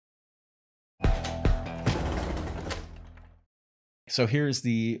So here's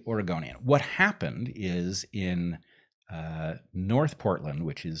the Oregonian. What happened is in North Portland,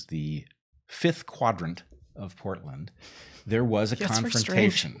 which is the 5th quadrant of Portland, there was a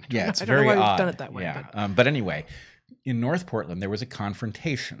confrontation. Yeah, it's very odd. I don't know why we've done it that way. Yeah. But anyway, in North Portland, there was a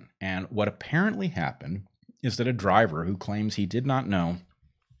confrontation. And what apparently happened is that a driver who claims he did not know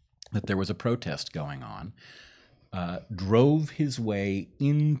that there was a protest going on drove his way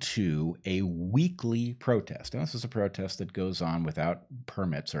into a weekly protest. Now, this is a protest that goes on without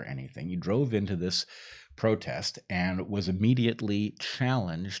permits or anything. He drove into this protest and was immediately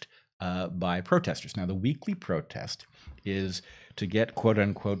challenged by protesters. Now, the weekly protest is to get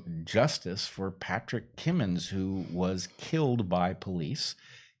quote-unquote justice for Patrick Kimmons, who was killed by police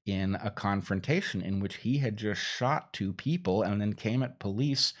in a confrontation in which he had just shot 2 people and then came at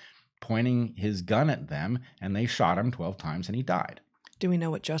police pointing his gun at them, and they shot him 12 times and he died. Do we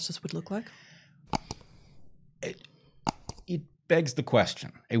know what justice would look like? It begs the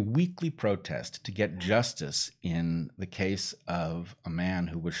question. A weekly protest to get justice in the case of a man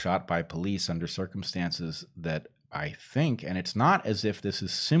who was shot by police under circumstances that I think, and it's not as if this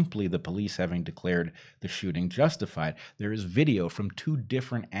is simply the police having declared the shooting justified. There is video from 2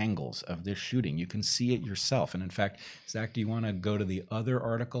 different angles of this shooting. You can see it yourself. And in fact, Zach, do you want to go to the other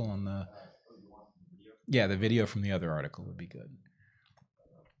article on the... Yeah, the video from the other article would be good.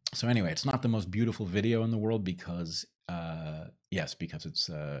 So anyway, it's not the most beautiful video in the world because, yes, because it's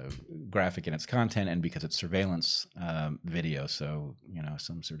graphic in its content and because it's surveillance video. So, you know,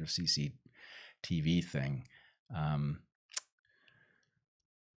 some sort of CCTV thing.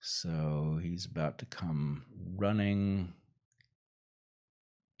 So he's about to come running.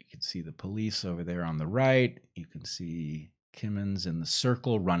 You can see the police over there on the right. You can see Kimmons in the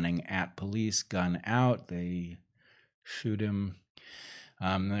circle running at police, gun out. They shoot him.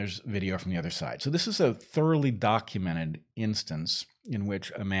 There's video from the other side. So this is a thoroughly documented instance in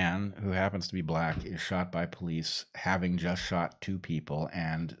which a man who happens to be black is shot by police, having just shot 2 people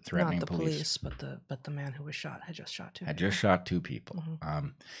and threatening police. Not the police, but the man who was shot had just shot 2 people. Had just shot 2 people.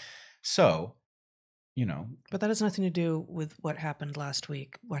 So, you know. But that has nothing to do with what happened last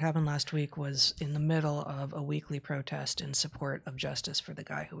week. What happened last week was in the middle of a weekly protest in support of justice for the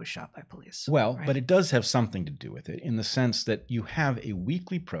guy who was shot by police. Well, right? But it does have something to do with it in the sense that you have a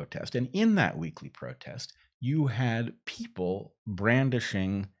weekly protest, and in that weekly protest, you had people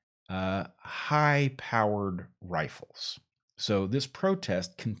brandishing high-powered rifles. So this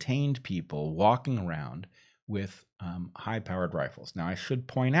protest contained people walking around with high-powered rifles. Now, I should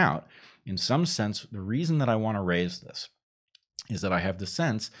point out, in some sense, the reason that I want to raise this is that I have the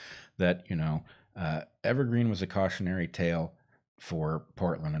sense that, you know, Evergreen was a cautionary tale for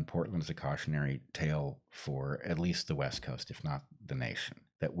Portland, and Portland is a cautionary tale for at least the West Coast, if not the nation,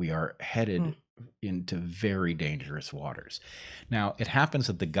 that we are headed into very dangerous waters. Now, it happens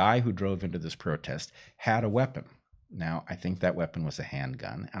that the guy who drove into this protest had a weapon. Now, I think that weapon was a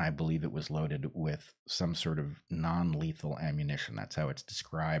handgun, and I believe it was loaded with some sort of non-lethal ammunition. That's how it's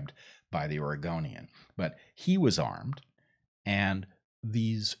described by the Oregonian. But he was armed, and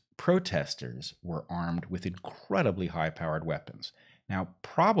these protesters were armed with incredibly high-powered weapons. Now,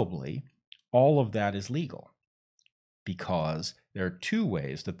 probably all of that is legal because there are 2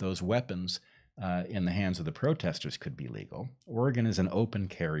 ways that those weapons in the hands of the protesters could be legal. Oregon is an open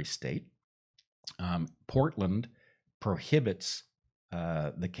carry state. Portland prohibits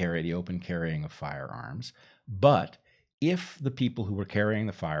the open carrying of firearms. But if the people who were carrying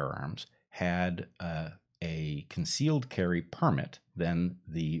the firearms had a concealed carry permit, then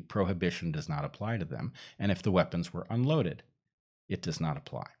the prohibition does not apply to them. And if the weapons were unloaded, it does not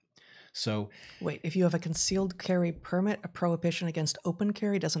apply. So wait, if you have a concealed carry permit, a prohibition against open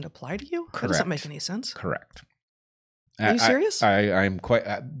carry doesn't apply to you? Correct. That doesn't make any sense. Correct. Are you serious? I'm quite.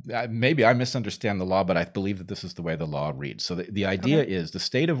 Maybe I misunderstand the law, but I believe that this is the way the law reads. So the idea is the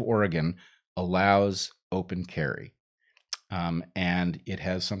state of Oregon allows open carry, and it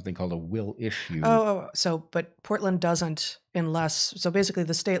has something called a will issue. But Portland doesn't, unless. So basically,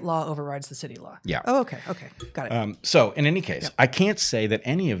 the state law overrides the city law. Yeah. Oh, okay, got it. So in any case, I can't say that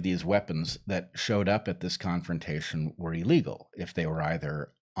any of these weapons that showed up at this confrontation were illegal if they were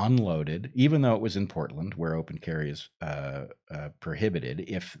either unloaded, even though it was in Portland where open carry is prohibited.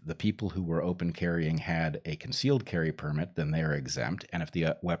 If the people who were open carrying had a concealed carry permit, then they are exempt. And if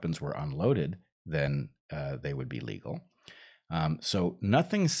the weapons were unloaded, then they would be legal. So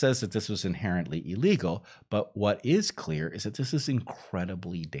nothing says that this was inherently illegal, but what is clear is that this is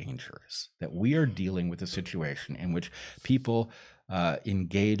incredibly dangerous, that we are dealing with a situation in which people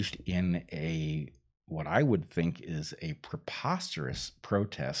engaged in a what I would think is a preposterous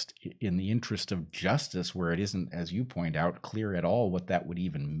protest in the interest of justice, where it isn't, as you point out, clear at all what that would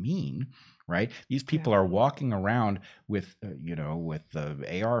even mean, right? These people are walking around with, with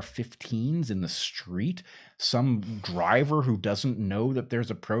the AR-15s in the street. Some driver who doesn't know that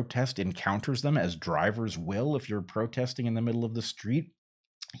there's a protest encounters them, as drivers will if you're protesting in the middle of the street.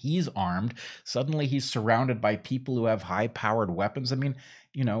 He's armed. Suddenly he's surrounded by people who have high-powered weapons. I mean,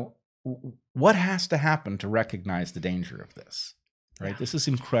 what has to happen to recognize the danger of this, right? This is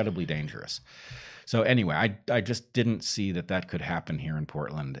incredibly dangerous. So anyway, I just didn't see that could happen here in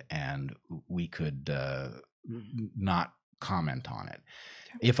Portland, and we could not comment on it.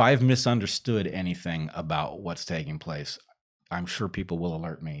 If I've misunderstood anything about what's taking place, I'm sure people will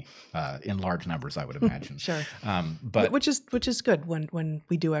alert me in large numbers, I would imagine. Sure. But which is good when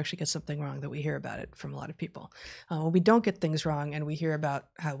we do actually get something wrong, that we hear about it from a lot of people. When we don't get things wrong and we hear about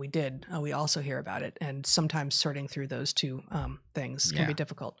how we did, we also hear about it. And sometimes sorting through those two things can be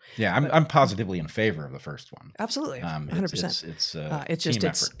difficult. Yeah, I'm positively in favor of the first one. Absolutely,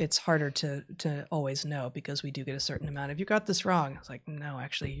 100%. It's harder to always know, because we do get a certain amount of, you got this wrong. It's like, no,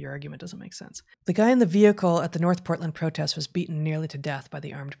 actually, your argument doesn't make sense. The guy in the vehicle at the North Portland protest was beaten nearly to death by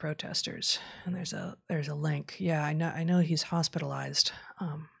the armed protesters. And there's a link. Yeah, I know he's hospitalized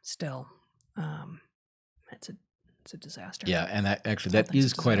still. It's a disaster. Yeah, and that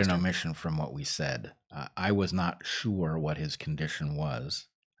is quite an omission from what we said. I was not sure what his condition was.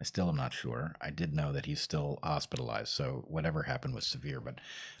 I still am not sure. I did know that he's still hospitalized, so whatever happened was severe, but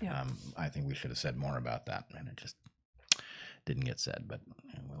I think we should have said more about that, and it just didn't get said, but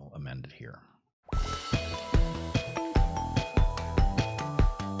we'll amend it here.